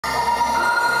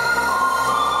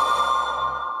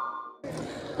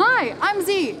I'm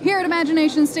Z, here at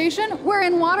Imagination Station. We're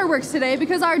in Waterworks today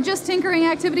because our Just Tinkering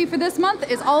activity for this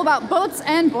month is all about boats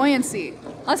and buoyancy.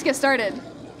 Let's get started.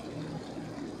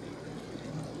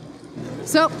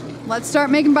 So, let's start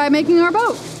by making our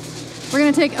boat. We're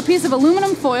going to take a piece of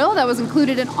aluminum foil that was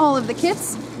included in all of the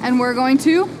kits, and we're going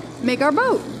to make our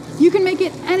boat. You can make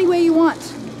it any way you want.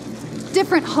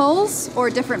 Different hulls or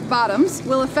different bottoms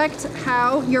will affect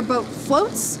how your boat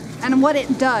floats and what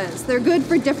it does. They're good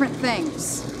for different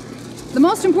things. The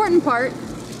most important part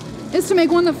is to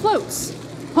make one that floats.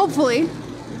 Hopefully,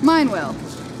 mine will.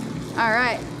 All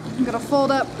right, I'm gonna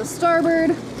fold up the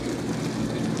starboard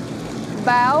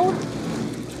bow,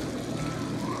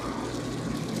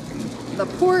 the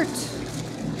port,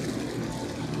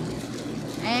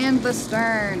 and the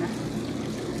stern.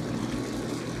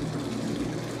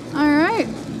 All right,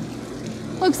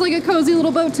 looks like a cozy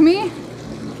little boat to me.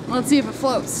 Let's see if it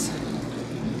floats.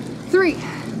 3,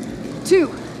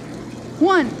 2,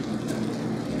 1.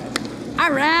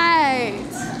 All right.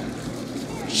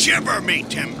 Shiver me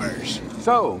timbers.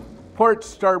 So, port,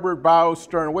 starboard, bow,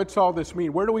 stern, what's all this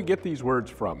mean? Where do we get these words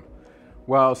from?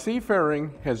 Well,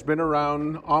 seafaring has been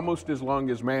around almost as long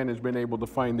as man has been able to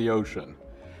find the ocean.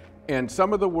 And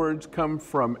some of the words come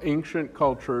from ancient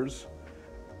cultures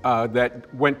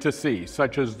that went to sea,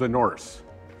 such as the Norse.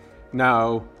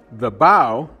 Now, the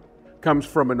bow comes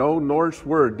from an Old Norse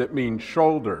word that means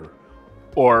shoulder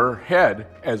or head,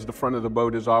 as the front of the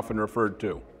boat is often referred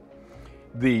to.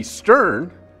 The stern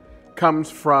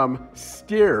comes from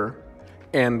steer,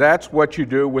 and that's what you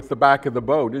do with the back of the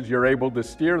boat, is you're able to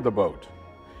steer the boat.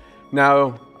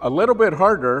 Now, a little bit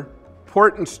harder,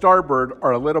 port and starboard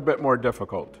are a little bit more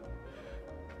difficult.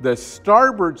 The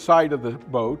starboard side of the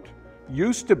boat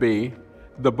used to be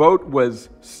the boat was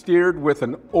steered with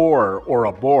an oar or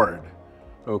a board.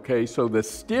 Okay, so the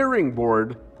steering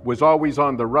board was always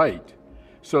on the right.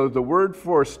 So the word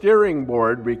for steering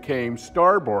board became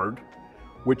starboard,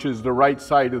 which is the right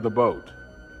side of the boat.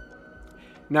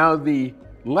 Now the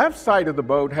left side of the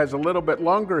boat has a little bit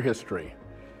longer history.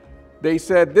 They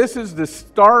said this is the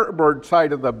starboard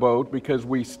side of the boat because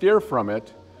we steer from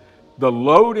it. The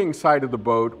loading side of the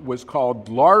boat was called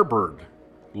larboard,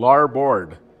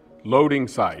 loading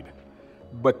side.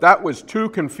 But that was too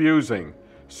confusing.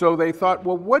 So they thought,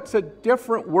 well, what's a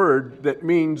different word that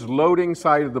means loading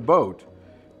side of the boat?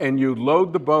 And you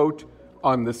load the boat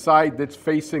on the side that's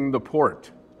facing the port.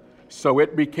 So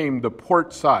it became the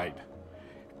port side.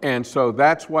 And so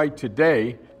that's why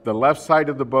today, the left side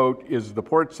of the boat is the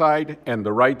port side and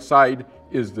the right side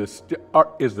is the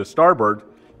starboard,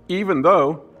 even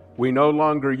though we no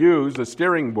longer use a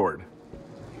steering board.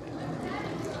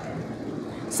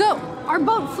 So, our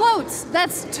boat floats.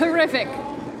 That's terrific.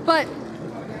 But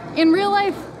in real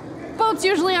life, boats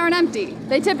usually aren't empty.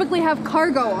 They typically have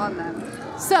cargo on them.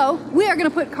 So, we are going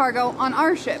to put cargo on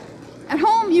our ship. At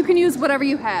home, you can use whatever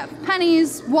you have.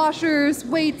 Pennies, washers,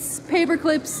 weights, paper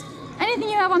clips, anything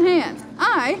you have on hand.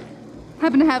 I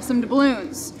happen to have some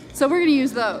doubloons, so we're going to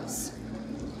use those.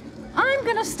 I'm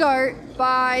going to start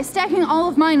by stacking all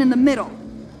of mine in the middle.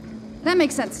 That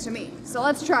makes sense to me, so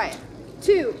let's try it.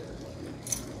 2,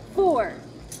 4,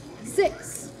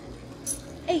 6,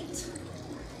 8,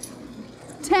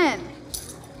 10,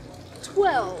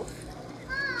 12,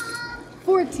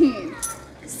 14,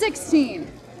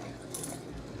 16,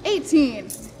 18,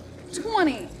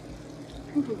 20,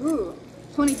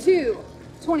 22,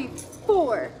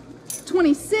 24,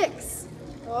 26,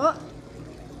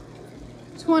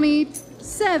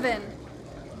 27,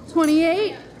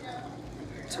 28,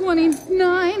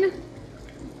 29,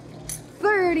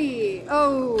 30.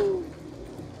 Oh.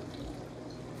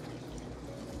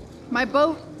 My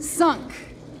boat sunk.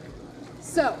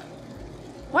 So,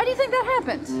 why do you think that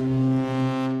happened?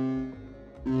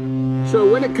 So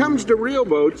when it comes to real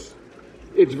boats,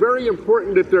 it's very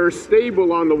important that they're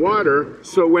stable on the water,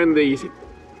 so when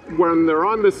they're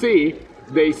on the sea,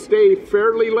 they stay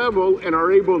fairly level and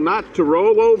are able not to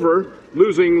roll over,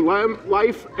 losing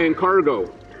life and cargo.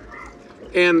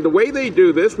 And the way they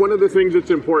do this, one of the things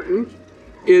that's important,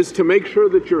 is to make sure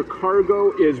that your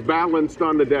cargo is balanced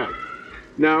on the deck.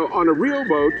 Now, on a real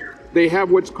boat, they have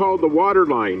what's called the water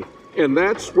line, and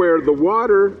that's where the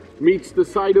water meets the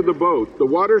side of the boat. The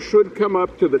water should come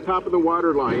up to the top of the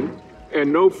water line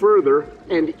and no further,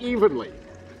 and evenly.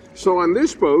 So on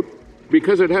this boat,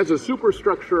 because it has a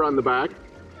superstructure on the back,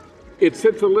 it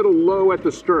sits a little low at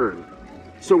the stern.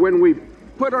 So when we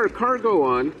put our cargo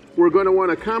on, we're going to want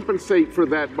to compensate for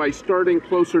that by starting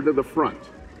closer to the front.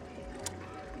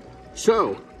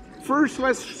 So first,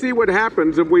 let's see what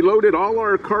happens if we loaded all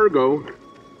our cargo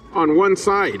on one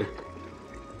side.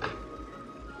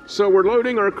 So we're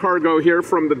loading our cargo here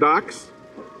from the docks.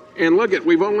 And look at,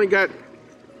 we've only got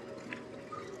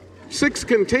 6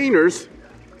 containers,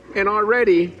 and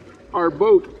already our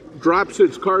boat drops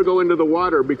its cargo into the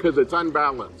water because it's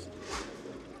unbalanced.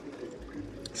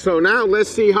 So now let's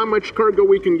see how much cargo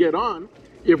we can get on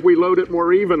if we load it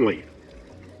more evenly.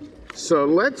 So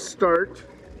let's start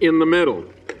in the middle.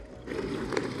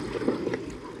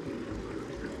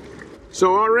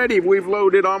 So already we've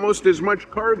loaded almost as much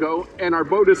cargo and our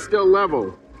boat is still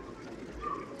level.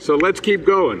 So let's keep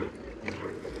going.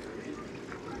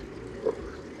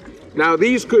 Now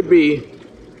these could be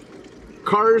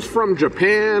cars from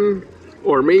Japan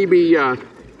or maybe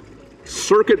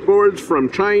circuit boards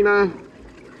from China.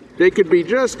 They could be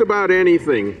just about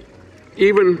anything,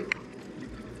 even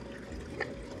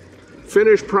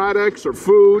finished products or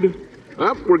food.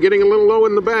 Oh, we're getting a little low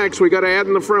in the back, so we got to add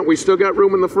in the front. We still got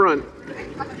room in the front.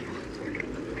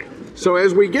 So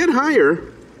as we get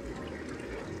higher,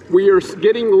 we are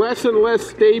getting less and less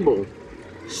stable.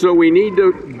 So we need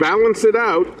to balance it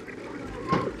out.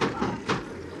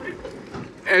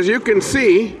 As you can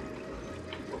see,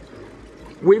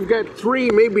 we've got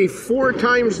 3, maybe 4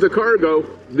 times the cargo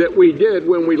that we did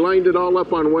when we lined it all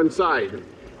up on one side.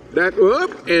 That,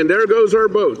 whoop, and there goes our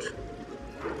boat.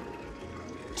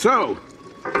 So,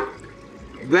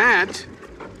 that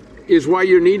is why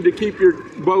you need to keep your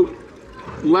boat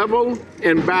level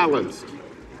and balanced.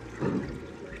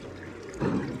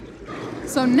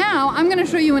 So now I'm going to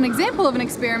show you an example of an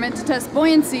experiment to test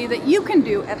buoyancy that you can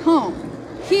do at home.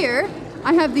 Here,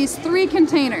 I have these 3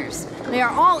 containers. They are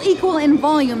all equal in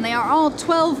volume. They are all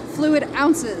 12 fluid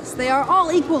ounces. They are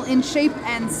all equal in shape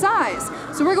and size.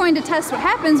 So we're going to test what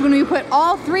happens when we put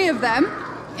all 3 of them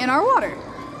in our water.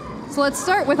 So let's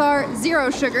start with our 0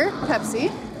 sugar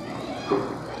Pepsi.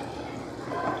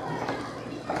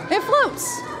 It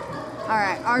floats. All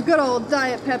right, our good old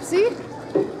Diet Pepsi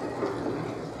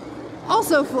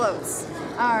also floats.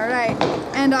 All right,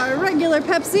 and our regular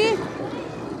Pepsi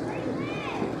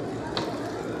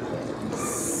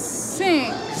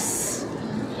sinks.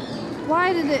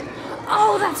 Why did it?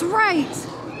 Oh, that's right.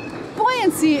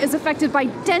 Buoyancy is affected by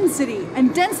density,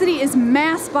 and density is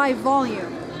mass by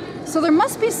volume. So there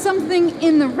must be something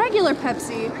in the regular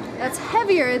Pepsi that's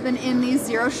heavier than in these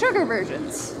 0 sugar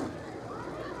versions.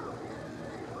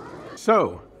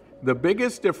 So, the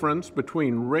biggest difference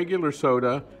between regular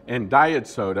soda and diet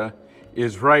soda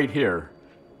is right here,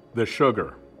 the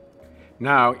sugar.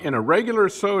 Now, in a regular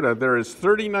soda, there is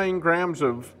 39 grams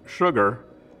of sugar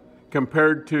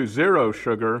compared to 0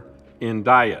 sugar in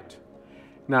diet.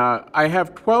 Now, I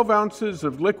have 12 ounces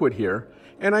of liquid here,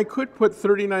 and I could put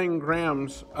 39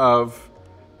 grams of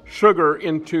sugar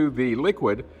into the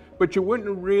liquid, but you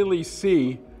wouldn't really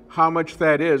see how much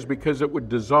that is because it would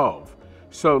dissolve.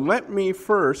 So let me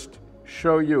first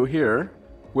show you here.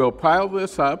 We'll pile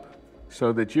this up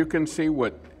so that you can see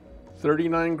what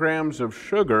 39 grams of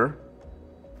sugar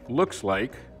looks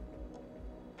like.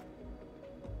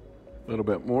 A little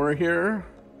bit more here.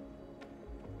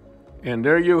 And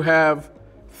there you have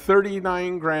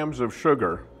 39 grams of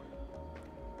sugar.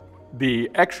 The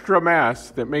extra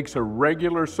mass that makes a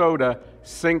regular soda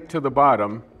sink to the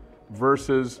bottom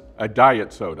versus a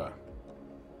diet soda.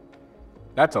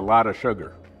 That's a lot of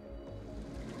sugar.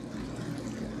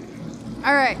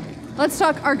 All right, let's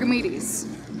talk Archimedes.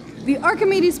 The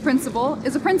Archimedes principle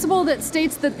is a principle that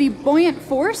states that the buoyant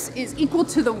force is equal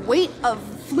to the weight of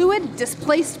fluid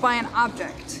displaced by an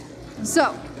object.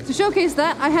 So, to showcase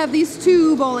that, I have these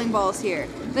 2 bowling balls here.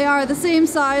 They are the same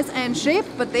size and shape,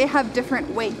 but they have different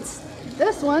weights.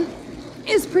 This one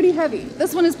is pretty heavy.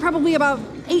 This one is probably about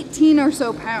 18 or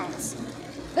so pounds.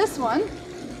 This one,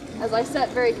 as I set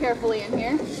very carefully in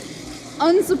here,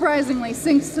 unsurprisingly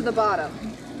sinks to the bottom.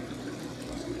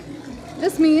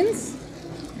 This means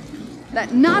that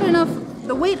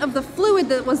the weight of the fluid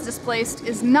that was displaced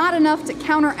is not enough to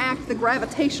counteract the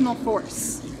gravitational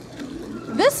force.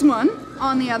 This one,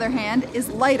 on the other hand, is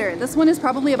lighter. This one is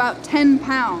probably about 10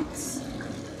 pounds.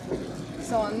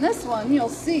 So on this one, you'll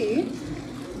see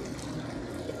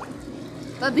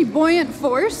that the buoyant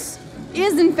force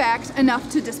is in fact enough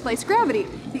to displace gravity.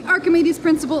 The Archimedes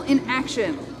principle in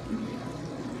action.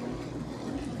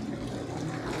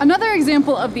 Another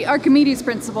example of the Archimedes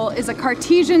principle is a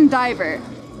Cartesian diver.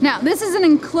 Now, this is an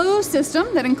enclosed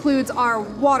system that includes our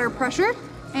water pressure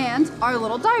and our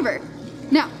little diver.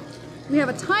 Now, we have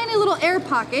a tiny little air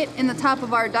pocket in the top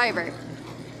of our diver.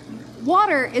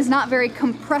 Water is not very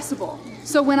compressible,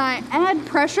 so when I add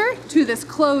pressure to this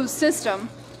closed system,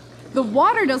 the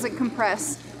water doesn't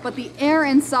compress, but the air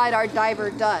inside our diver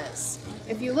does.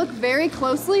 If you look very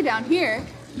closely down here,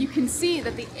 you can see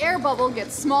that the air bubble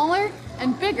gets smaller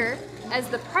and bigger as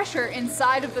the pressure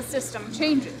inside of the system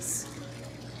changes.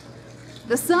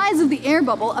 The size of the air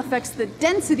bubble affects the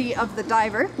density of the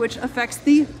diver, which affects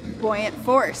the buoyant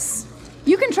force.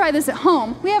 You can try this at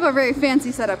home. We have a very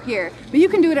fancy setup here, but you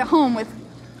can do it at home with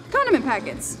condiment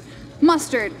packets.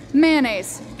 Mustard,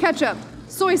 mayonnaise, ketchup,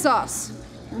 soy sauce,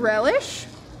 relish?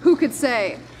 Who could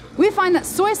say? We find that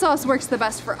soy sauce works the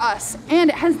best for us, and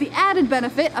it has the added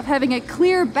benefit of having a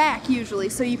clear back usually,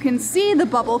 so you can see the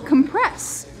bubble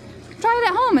compress. Try it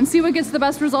at home and see what gets the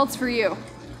best results for you.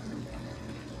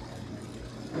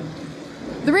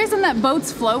 The reason that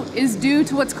boats float is due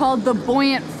to what's called the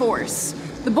buoyant force.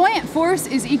 The buoyant force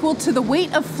is equal to the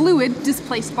weight of fluid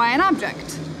displaced by an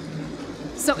object.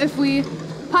 So if we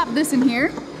pop this in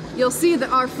here, you'll see that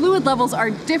our fluid levels are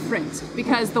different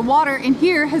because the water in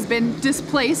here has been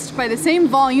displaced by the same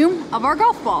volume of our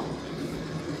golf ball.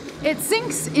 It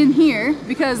sinks in here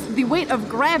because the weight of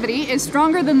gravity is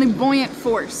stronger than the buoyant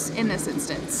force in this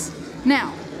instance.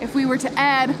 Now, if we were to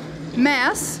add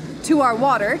mass to our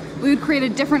water, we would create a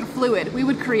different fluid. We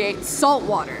would create salt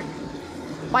water.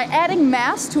 By adding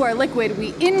mass to our liquid,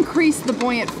 we increase the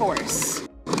buoyant force.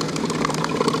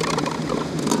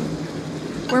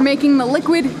 We're making the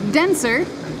liquid denser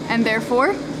and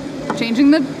therefore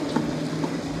changing the,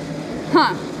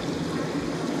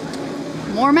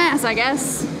 more mass, I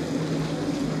guess.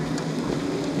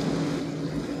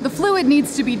 The fluid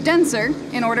needs to be denser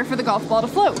in order for the golf ball to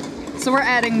float. So we're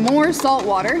adding more salt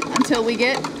water until we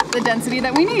get the density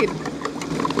that we need.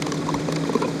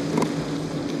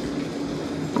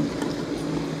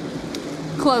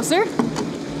 Closer.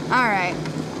 All right.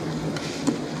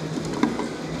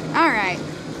 All right.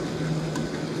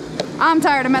 I'm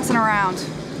tired of messing around.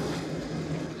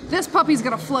 This puppy's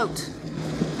gonna float.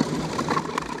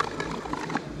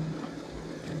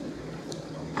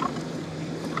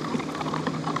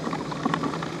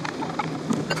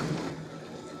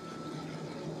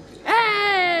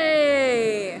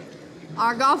 Hey!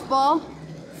 Our golf ball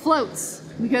floats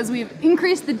because we've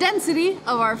increased the density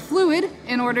of our fluid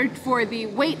in order for the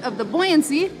weight of the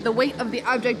buoyancy, the weight of the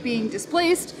object being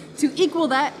displaced, to equal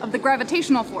that of the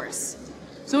gravitational force.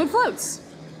 So it floats.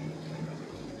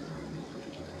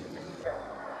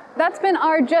 That's been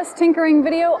our Just Tinkering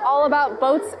video all about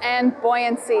boats and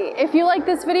buoyancy. If you like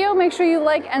this video, make sure you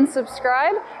like and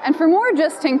subscribe. And for more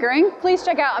Just Tinkering, please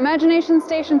check out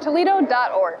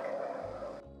imaginationstationtoledo.org.